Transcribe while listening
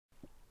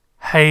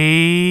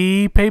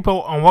Hey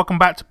people, and welcome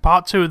back to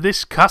part 2 of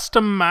this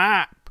custom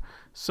map.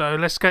 So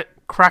let's get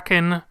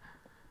cracking.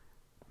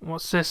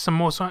 What's this? Some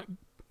more sign?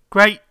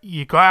 Great,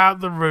 you got out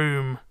of the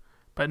room.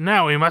 But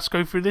now we must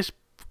go through this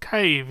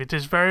cave. It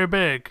is very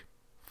big.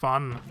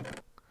 Fun.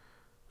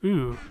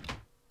 Ooh.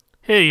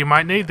 Here, you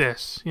might need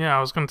this. Yeah, I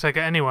was going to take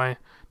it anyway.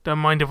 Don't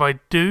mind if I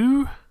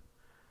do.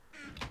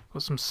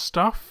 Got some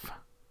stuff.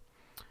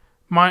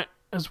 Might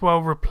as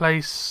well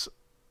replace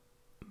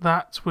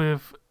that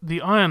with the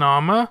iron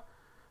armor.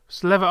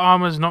 This leather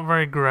armor is not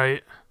very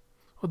great,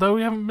 although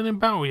we haven't been in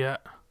battle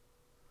yet.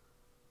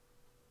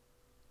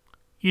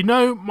 You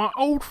know, my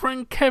old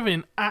friend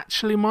Kevin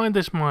actually mined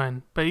this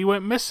mine, but he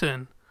went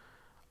missing.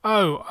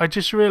 Oh, I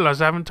just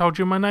realised I haven't told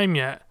you my name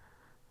yet.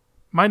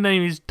 My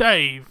name is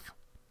Dave.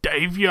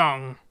 Dave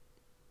Young.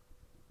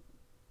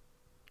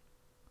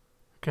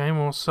 Okay,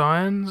 more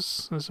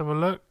signs. Let's have a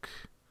look.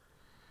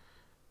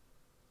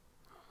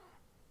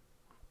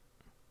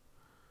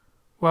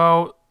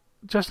 Well,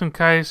 just in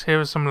case, here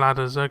are some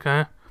ladders,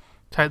 okay?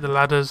 Take the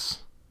ladders.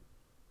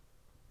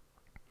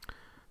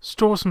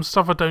 Store some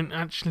stuff I don't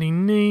actually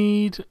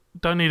need.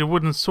 Don't need a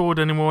wooden sword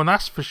anymore,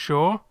 that's for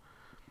sure.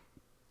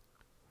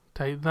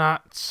 Take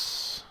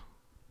that.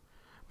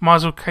 Might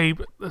as well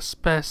keep a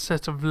spare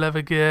set of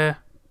leather gear.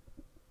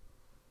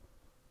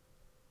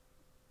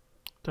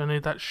 Don't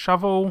need that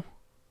shovel.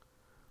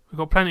 We've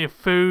got plenty of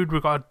food.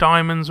 We've got our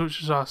diamonds,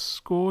 which is our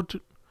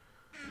scored.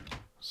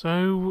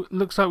 So,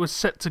 looks like we're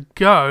set to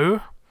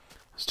go.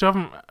 Still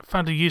haven't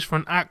found a use for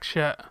an axe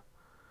yet.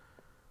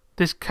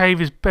 This cave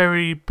is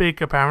very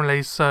big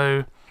apparently,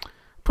 so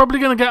probably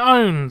going to get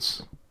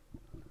owned.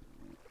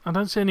 I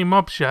don't see any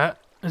mobs yet.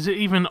 Is it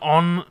even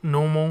on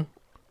normal?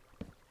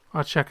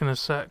 I'll check in a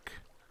sec.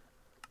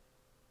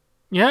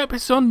 Yep,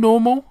 it's on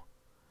normal.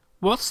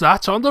 What's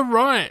that on the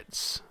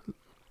right?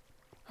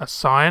 A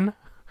sign?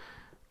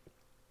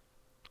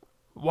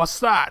 What's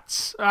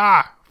that?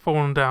 Ah,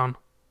 fallen down.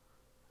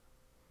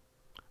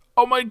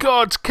 Oh my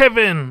god,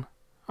 Kevin!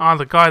 Ah,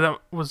 the guy that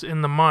was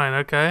in the mine,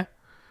 okay.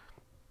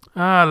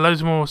 Ah,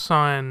 loads more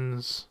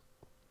signs.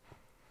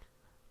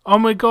 Oh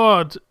my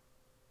god.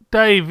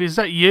 Dave, is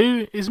that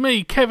you? It's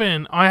me,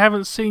 Kevin. I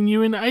haven't seen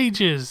you in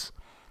ages.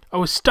 I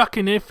was stuck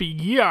in here for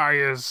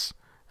years.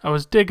 I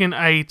was digging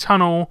a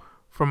tunnel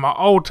from my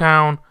old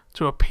town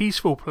to a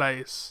peaceful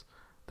place.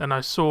 Then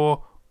I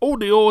saw all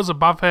the ores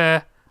above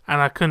here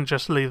and I couldn't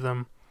just leave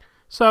them.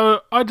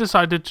 So I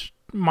decided to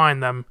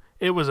mine them.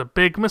 It was a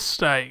big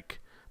mistake.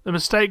 The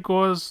mistake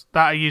was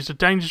that I used a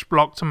dangerous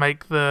block to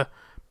make the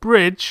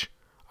bridge.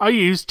 I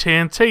used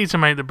TNT to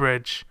make the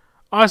bridge.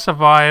 I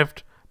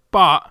survived,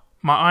 but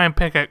my iron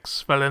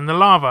pickaxe fell in the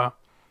lava.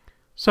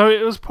 So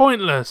it was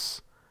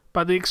pointless.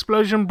 But the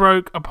explosion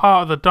broke a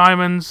part of the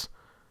diamonds.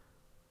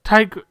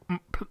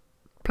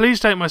 Please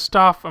take my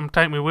stuff and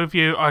take me with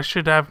you. I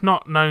should have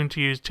not known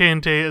to use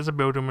TNT as a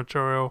building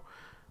material.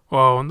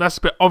 Well, that's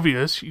a bit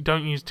obvious. You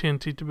don't use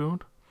TNT to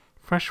build.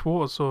 Fresh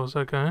water source,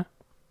 okay.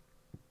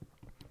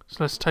 So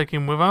let's take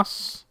him with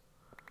us.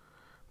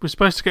 We're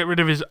supposed to get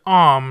rid of his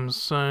arms,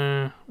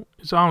 so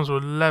his arms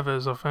were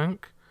levers, I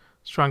think.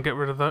 Let's try and get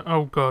rid of that.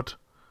 Oh god.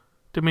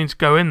 Didn't mean to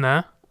go in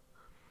there.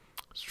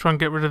 Let's try and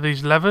get rid of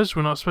these levers.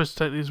 We're not supposed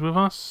to take these with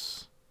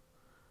us.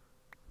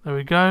 There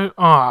we go.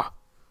 Ah.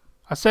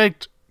 I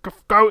said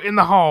go in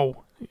the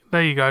hole.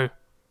 There you go.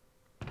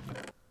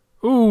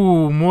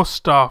 Ooh, more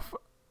stuff.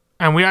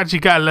 And we actually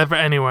get a lever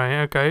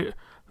anyway, okay.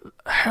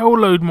 Hell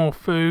load more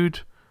food.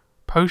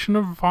 Potion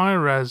of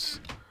fire res.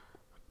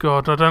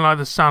 God, I don't like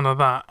the sound of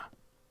that.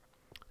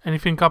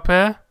 Anything up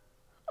here?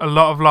 A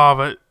lot of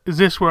lava. Is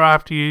this where I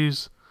have to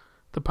use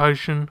the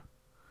potion?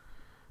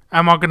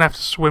 Am I going to have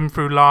to swim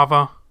through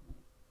lava?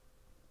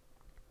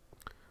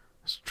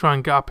 Let's try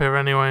and get up here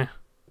anyway.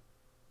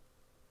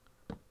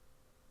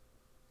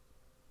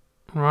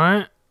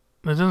 Right.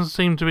 There doesn't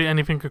seem to be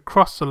anything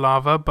across the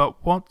lava,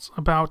 but what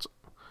about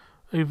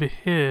over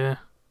here?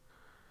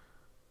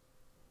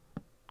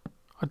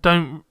 I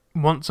don't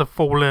want to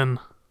fall in.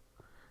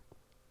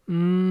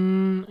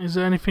 Is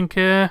there anything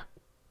here?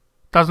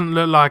 Doesn't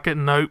look like it,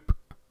 nope.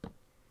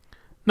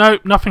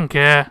 Nope, nothing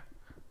here.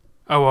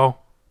 Oh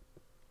well.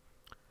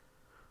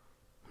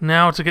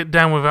 Now to get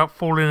down without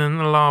falling in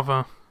the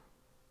lava.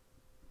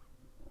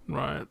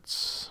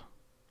 Right.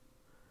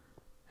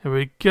 Here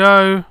we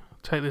go.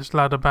 Take this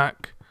ladder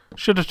back.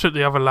 Should have took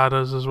the other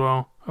ladders as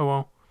well. Oh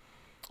well.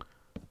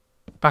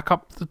 Back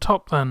up to the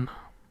top then.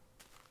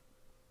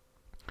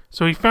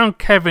 So we found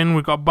Kevin.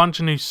 We've got a bunch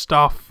of new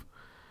stuff.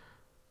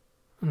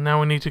 And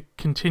now we need to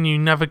continue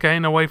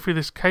navigating our way through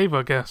this cave,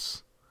 I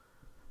guess.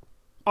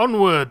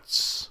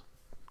 Onwards!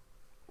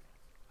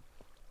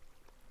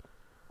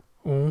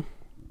 Oh.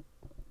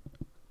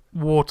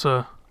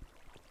 Water.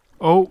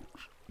 Oh.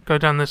 Go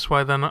down this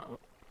way then.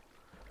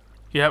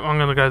 Yep, I'm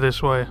going to go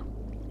this way.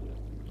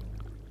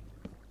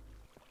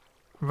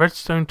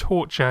 Redstone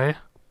torch, eh?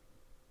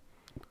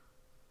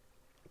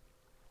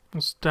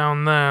 What's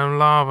down there?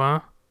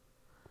 Lava.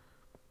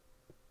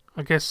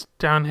 I guess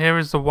down here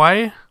is the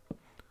way?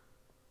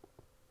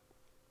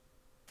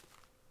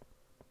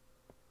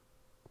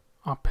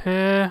 Up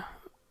here,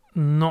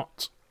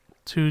 not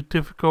too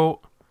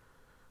difficult.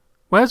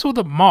 Where's all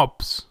the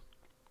mobs?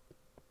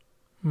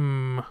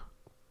 Is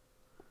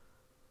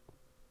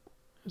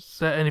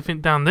there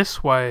anything down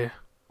this way?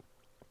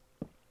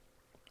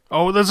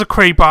 Oh, there's a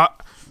creeper.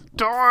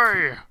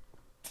 Die!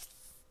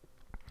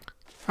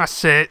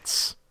 That's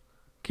it.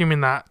 Give me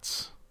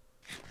that.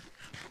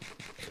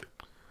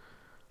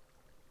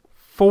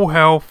 Full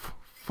health,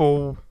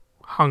 full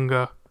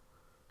hunger.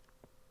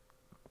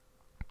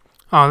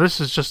 Oh,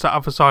 this is just the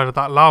other side of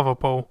that lava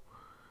pool.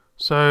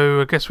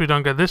 So I guess we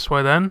don't go this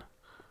way then.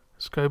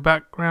 Let's go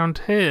back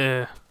round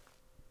here.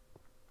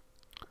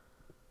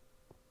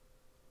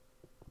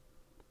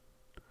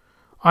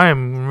 I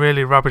am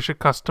really rubbish at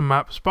custom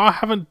maps, but I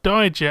haven't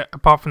died yet,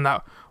 apart from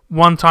that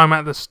one time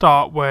at the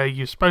start where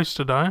you're supposed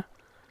to die.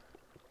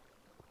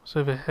 What's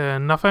over here?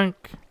 Nothing.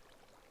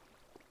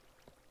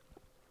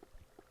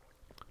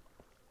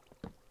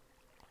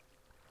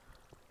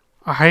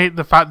 I hate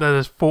the fact that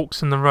there's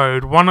forks in the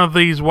road. One of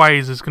these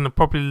ways is going to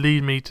probably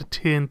lead me to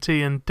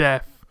TNT and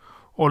death,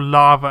 or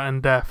lava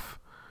and death.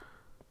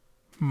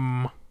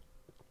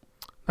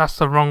 That's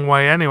the wrong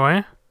way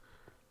anyway.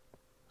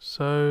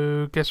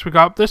 So, guess we go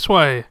up this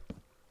way.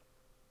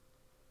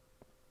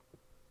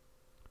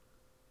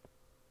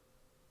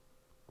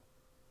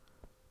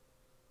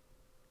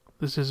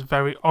 This is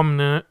very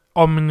ominous.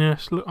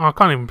 I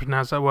can't even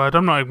pronounce that word.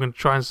 I'm not even going to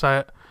try and say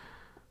it.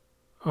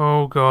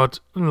 Oh god,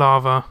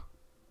 lava.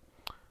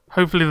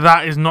 Hopefully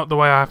that is not the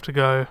way I have to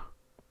go.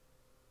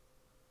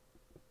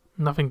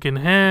 Nothing in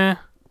here.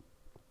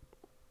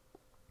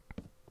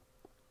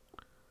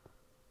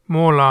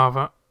 More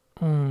lava.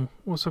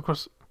 What's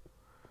across?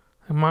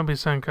 There might be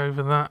something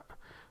over that.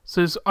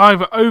 So it's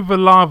either over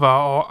lava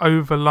or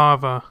over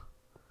lava.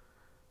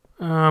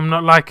 I'm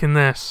not liking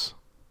this.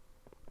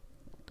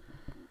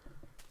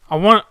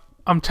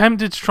 I'm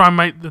tempted to try and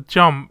make the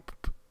jump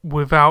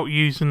without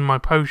using my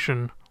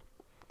potion.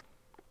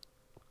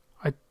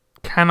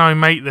 Can I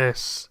make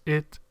this?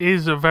 It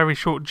is a very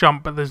short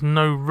jump, but there's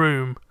no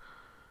room.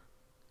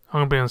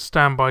 I'm going to be on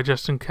standby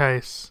just in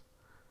case.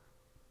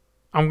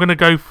 I'm going to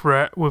go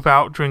for it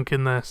without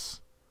drinking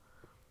this.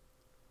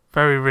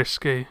 Very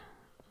risky.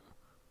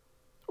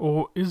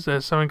 Or is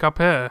there something up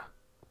here?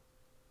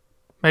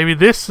 Maybe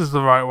this is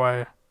the right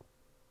way.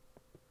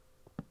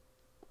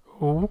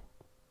 Oh.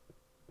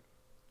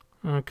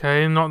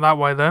 Okay, not that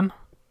way then.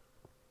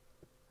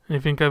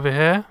 Anything over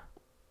here?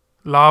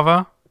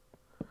 Lava?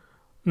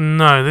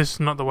 No, this is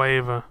not the way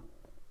either.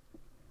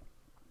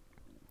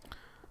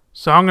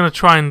 So I'm going to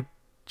try and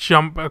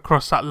jump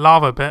across that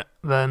lava bit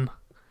then.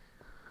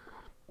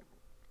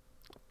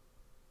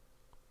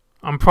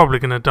 I'm probably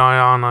going to die,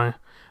 aren't I?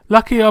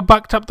 Lucky I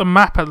backed up the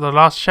map at the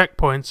last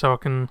checkpoint so I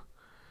can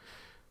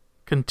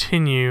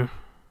continue.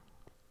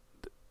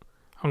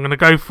 I'm going to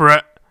go for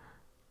it.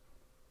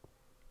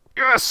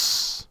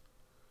 Yes!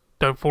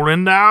 Don't fall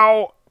in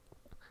now.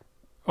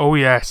 Oh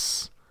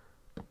yes.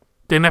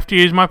 Didn't have to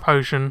use my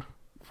potion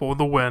for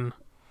the win.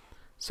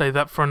 Save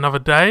that for another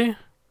day.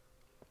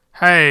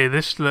 Hey,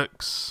 this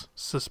looks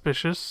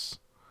suspicious.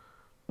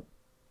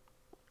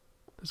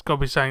 There's got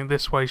to be something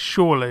this way,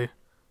 surely.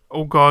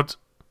 Oh god.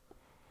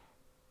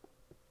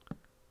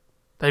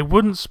 They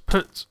wouldn't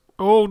put...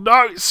 Oh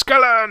no,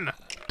 skeleton!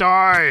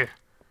 Die!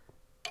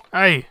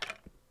 Hey,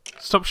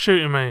 stop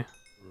shooting me.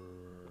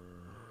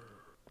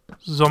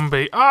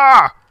 Zombie.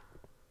 Ah!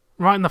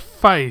 Right in the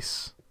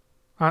face.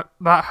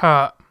 That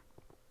hurt.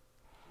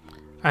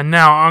 And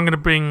now I'm going to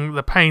bring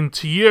the pain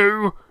to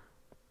you.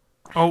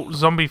 Oh,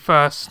 zombie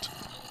first.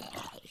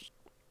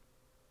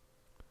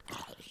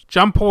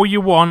 Jump all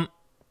you want.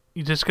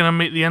 You're just going to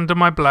meet the end of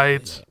my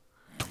blades.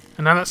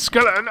 And now that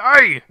skeleton.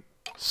 Hey!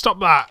 Stop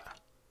that.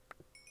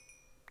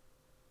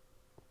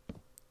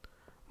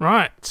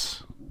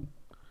 Right.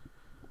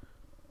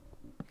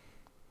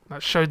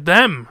 That showed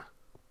them.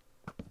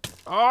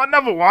 Oh,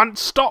 another one.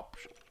 Stop.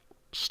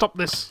 Stop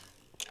this.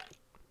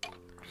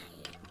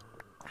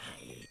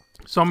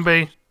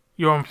 Zombie,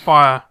 you're on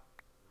fire.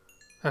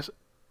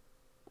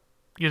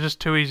 You're just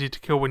too easy to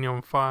kill when you're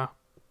on fire.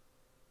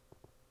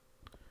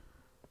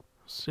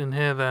 What's in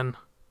here then?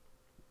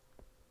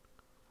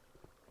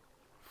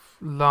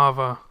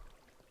 Lava.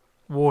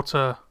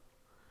 Water.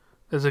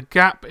 There's a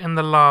gap in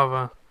the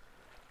lava.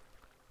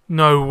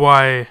 No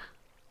way.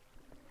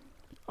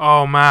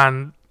 Oh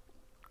man.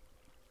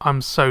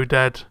 I'm so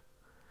dead.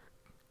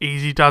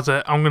 Easy does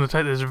it. I'm going to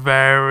take this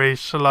very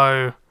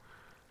slow.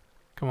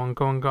 Come on,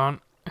 go on, go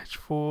on. Edge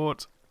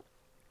fort.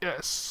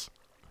 Yes.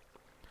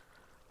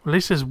 At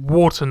least there's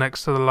water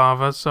next to the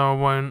lava, so I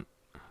won't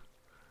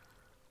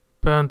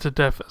burn to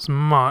death as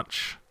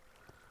much.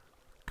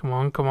 Come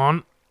on, come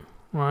on.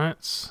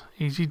 Right.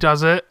 Easy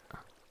does it.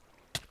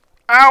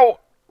 Ow!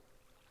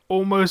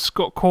 Almost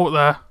got caught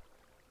there.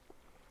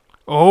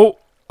 Oh!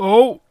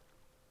 Oh!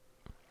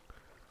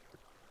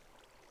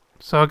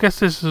 So I guess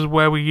this is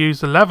where we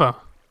use the lever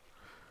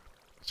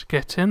to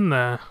get in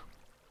there.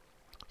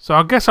 So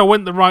I guess I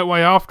went the right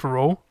way after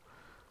all.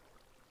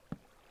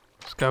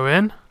 Let's go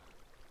in.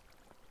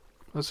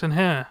 What's in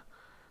here?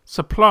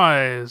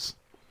 Supplies.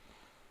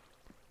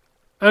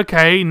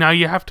 Okay, now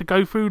you have to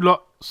go through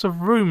lots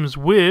of rooms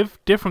with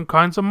different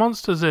kinds of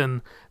monsters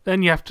in.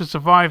 Then you have to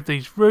survive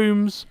these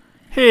rooms.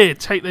 Here,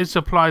 take those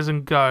supplies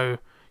and go.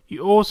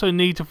 You also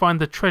need to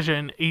find the treasure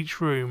in each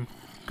room.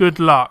 Good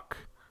luck.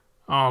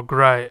 Oh,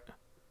 great.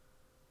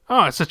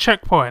 Oh, it's a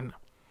checkpoint.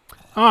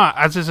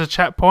 As it's a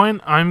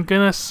checkpoint, I'm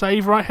going to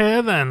save right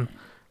here then.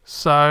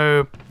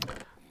 So,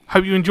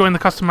 hope you're enjoying the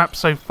custom map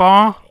so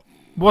far.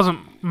 Wasn't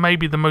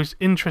maybe the most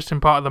interesting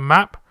part of the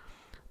map,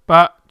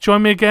 but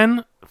join me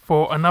again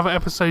for another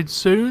episode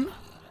soon.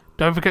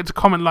 Don't forget to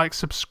comment, like,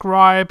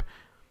 subscribe.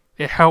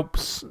 It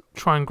helps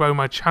try and grow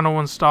my channel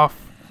and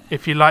stuff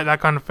if you like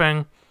that kind of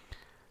thing.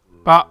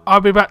 But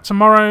I'll be back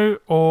tomorrow,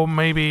 or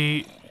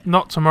maybe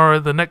not tomorrow,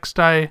 the next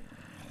day,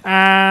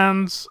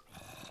 and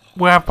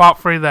we'll have part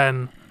 3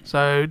 then.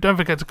 So don't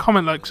forget to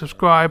comment, like,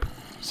 subscribe.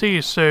 See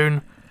you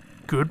soon.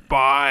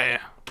 Goodbye.